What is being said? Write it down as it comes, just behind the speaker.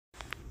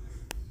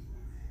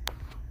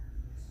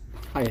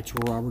Hi, it's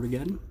Robert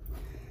again,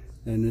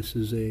 and this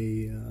is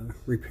a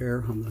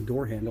repair on the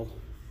door handle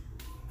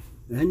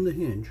and the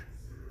hinge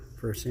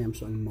for a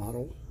Samsung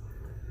model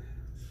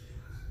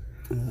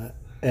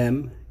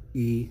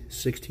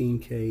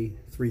ME16K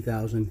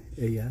 3000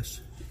 AS.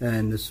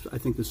 And this, I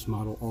think this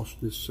model also,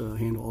 this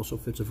handle also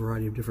fits a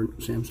variety of different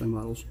Samsung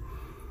models.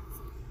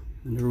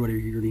 And everybody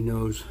already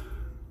knows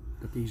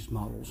that these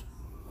models,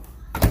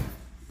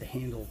 the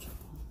handles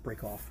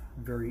break off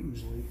very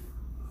easily.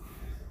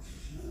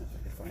 If I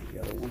can find the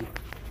other one.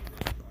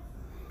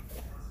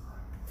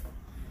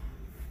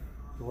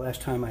 The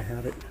last time I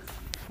had it,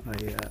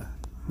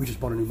 we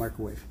just bought a new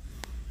microwave,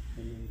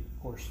 and then,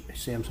 of course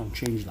Samsung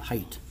changed the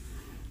height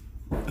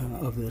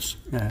of this,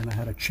 and I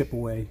had a chip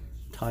away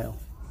tile.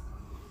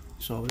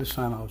 So this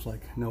time I was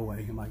like, no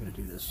way am I going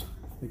to do this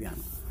again.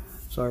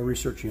 So I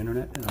researched the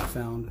internet and I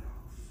found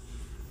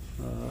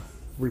a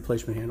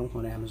replacement handle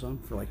on Amazon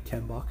for like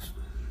 10 bucks.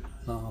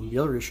 The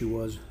other issue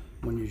was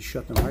when you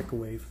shut the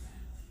microwave,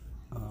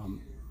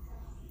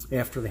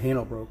 after the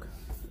handle broke,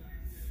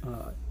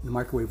 the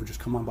microwave would just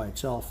come on by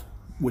itself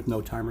with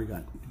no timer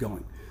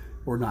going,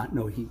 or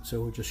no heat.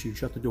 So it would just, you'd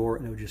shut the door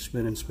and it would just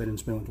spin and spin and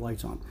spin with the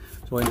lights on.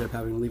 So I ended up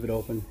having to leave it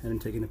open and then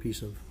taking a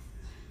piece of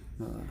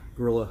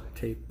Gorilla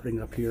tape, putting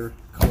it up here,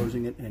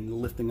 closing it, and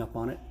lifting up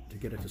on it to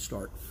get it to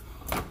start.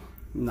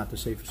 Not the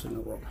safest in the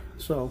world.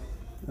 So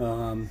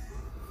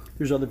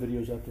there's other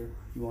videos out there.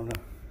 If you want to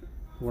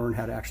learn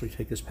how to actually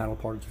take this panel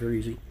apart, it's very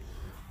easy.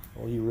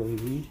 All you really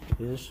need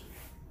is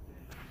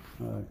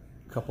a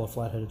couple of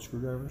flat-headed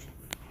screwdrivers.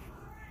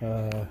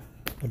 A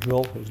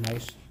drill is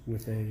nice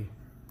with a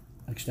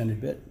extended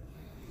bit,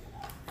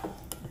 a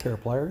pair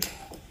of pliers,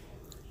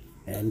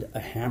 and a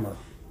hammer.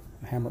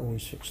 A hammer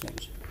always fixes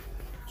things.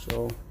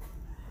 So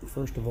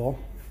first of all,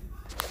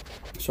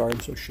 sorry I'm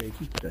so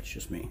shaky, that's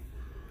just me.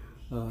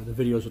 The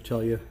videos will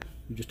tell you,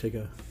 you just take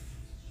a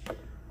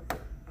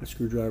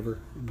screwdriver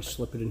and you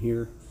slip it in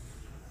here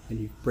and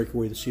you break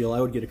away the seal.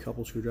 I would get a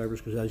couple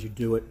screwdrivers because as you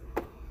do it,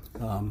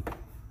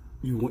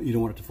 you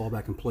don't want it to fall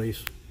back in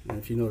place. And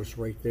if you notice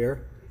right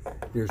there,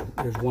 there's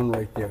one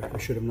right there. I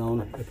should have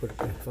known.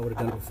 If I would have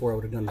done it before, I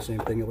would have done the same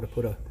thing. I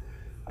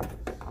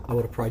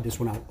would have pried this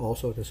one out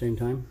also at the same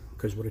time,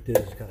 because what it did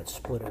is it got it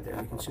split right there.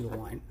 You can see the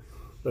line,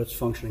 but it's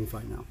functioning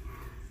fine now.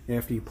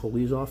 After you pull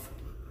these off,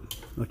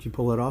 once you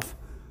pull that off,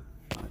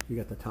 you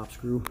got the top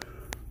screw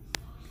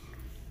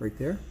right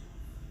there.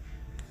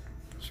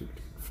 See,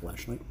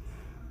 flashlight,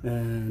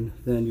 and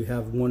then you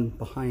have one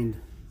behind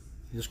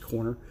this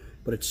corner,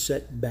 but it's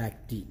set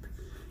back deep.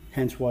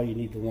 Hence why you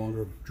need the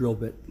longer drill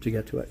bit to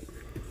get to it.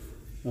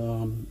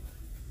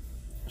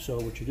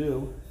 So what you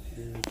do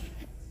is,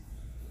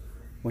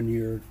 when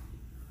you're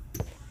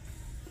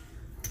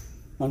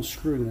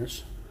unscrewing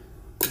this,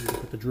 you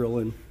put the drill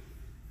in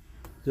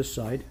this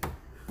side.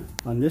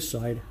 On this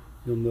side,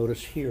 you'll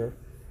notice here,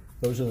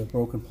 those are the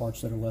broken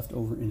parts that are left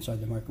over inside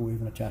the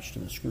microwave and attached to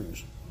the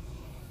screws.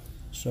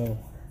 So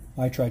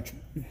I tried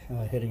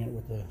hitting it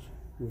with the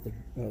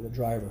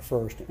driver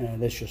first,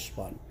 and this just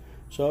spun.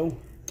 So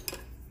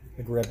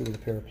I grabbed it with a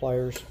pair of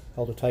pliers,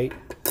 held it tight,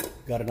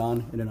 got it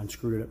on, and then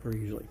unscrewed it up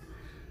very easily.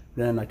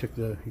 Then I took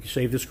you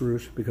save the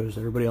screws because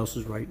everybody else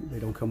is right, they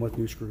don't come with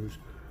new screws.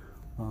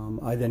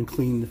 I then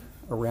cleaned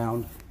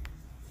around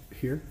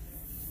here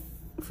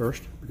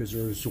first because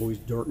there's always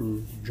dirt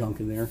and junk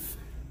in there.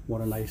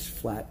 Want a nice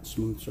flat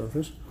smooth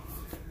surface.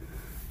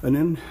 And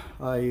then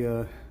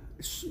I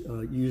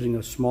using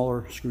a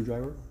smaller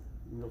screwdriver,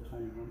 real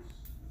tiny one,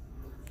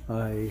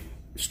 I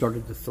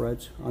started the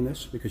threads on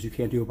this because you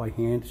can't do it by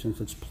hand since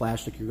it's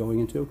plastic you're going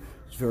into.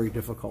 It's very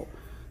difficult.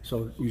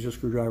 So use a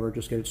screwdriver,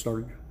 just get it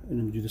started, and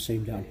then do the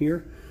same down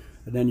here.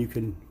 And then you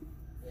can,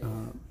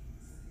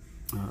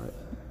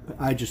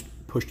 I just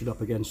pushed it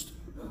up against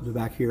the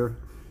back here,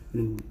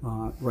 and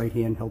right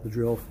hand held the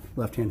drill,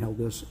 left hand held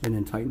this, and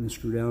then tighten the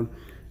screw down,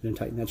 and then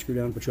tighten that screw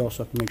down. But you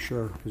also have to make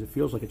sure, because it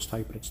feels like it's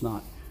tight, but it's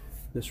not.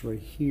 This right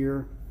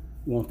here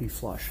won't be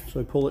flush. So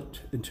I pull it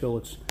until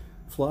it's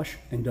flush,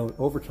 and don't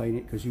over tighten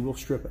it because you will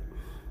strip it.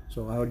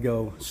 So I would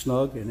go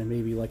snug, and then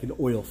maybe like an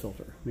oil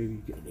filter,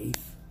 maybe get 1/8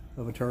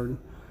 of a turn,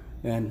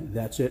 and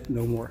that's it,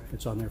 no more.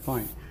 It's on there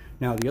fine.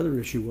 Now the other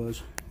issue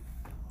was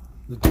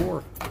the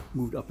door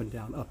moved up and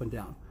down, up and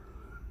down.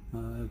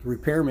 The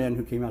repairman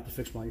who came out to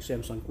fix my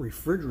Samsung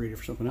refrigerator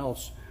for something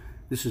else,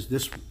 this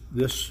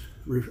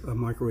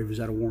microwave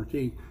is out of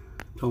warranty,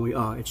 told me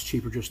it's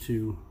cheaper just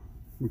to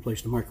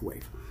replace the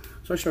microwave.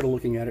 So I started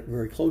looking at it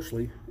very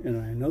closely,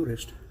 and I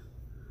noticed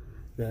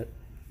that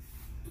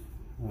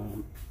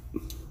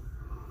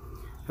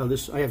how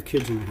this, I have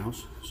kids in the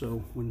house,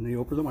 so when they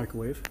open the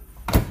microwave,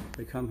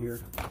 they come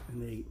here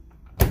and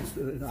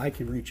I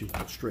can reach and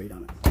pull straight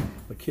on it,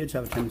 but kids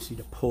have a tendency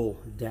to pull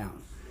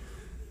down.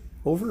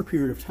 Over a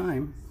period of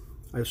time,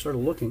 I started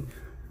looking,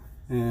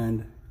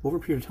 and over a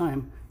period of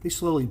time, they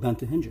slowly bent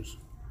the hinges.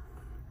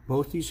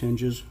 Both these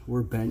hinges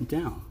were bent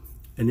down,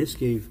 and this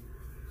gave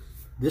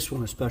this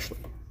one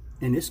especially,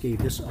 and this gave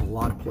this a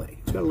lot of play.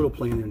 It's got a little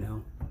play in there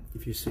now,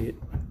 if you see it.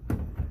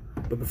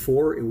 But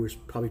before, it was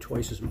probably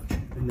twice as much.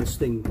 And this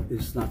thing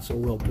is not so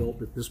well built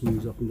that this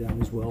moves up and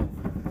down as well.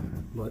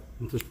 But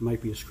this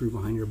might be a screw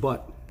behind here.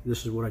 But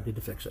this is what I did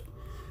to fix it.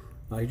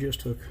 I just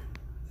took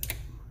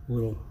a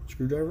little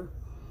screwdriver.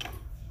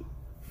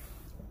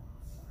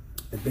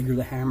 The bigger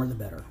the hammer, the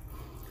better.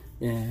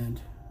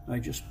 And I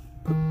just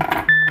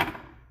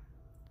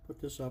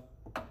put this up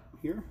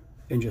here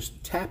and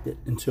just tapped it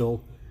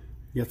until,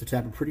 you have to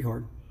tap it pretty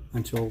hard,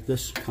 until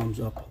this comes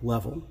up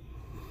level.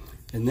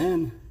 And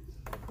then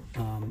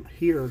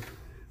here,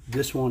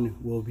 this one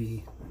will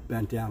be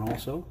bent down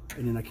also.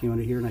 And then I came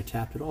under here and I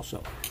tapped it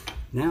also.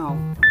 Now,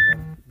 I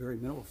have very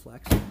minimal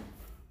flex.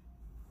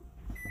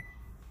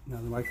 Now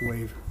the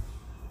microwave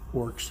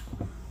works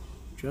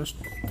just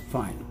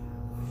fine.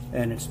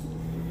 And it's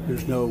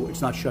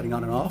not shutting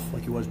on and off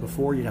like it was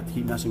before. You'd have to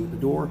keep messing with the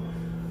door.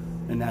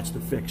 And that's the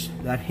fix.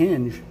 That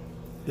hinge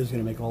is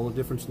going to make all the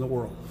difference in the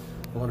world.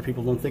 A lot of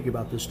people don't think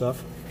about this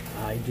stuff.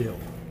 I do.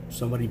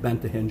 Somebody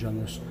bent the hinge on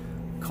this,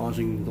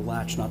 causing the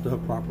latch not to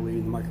hook properly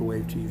in the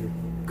microwave to either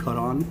cut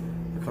on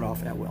or cut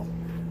off at will.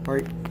 All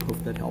right,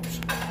 hope that helps.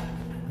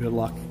 Good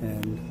luck,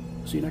 and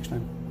see you next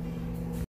time.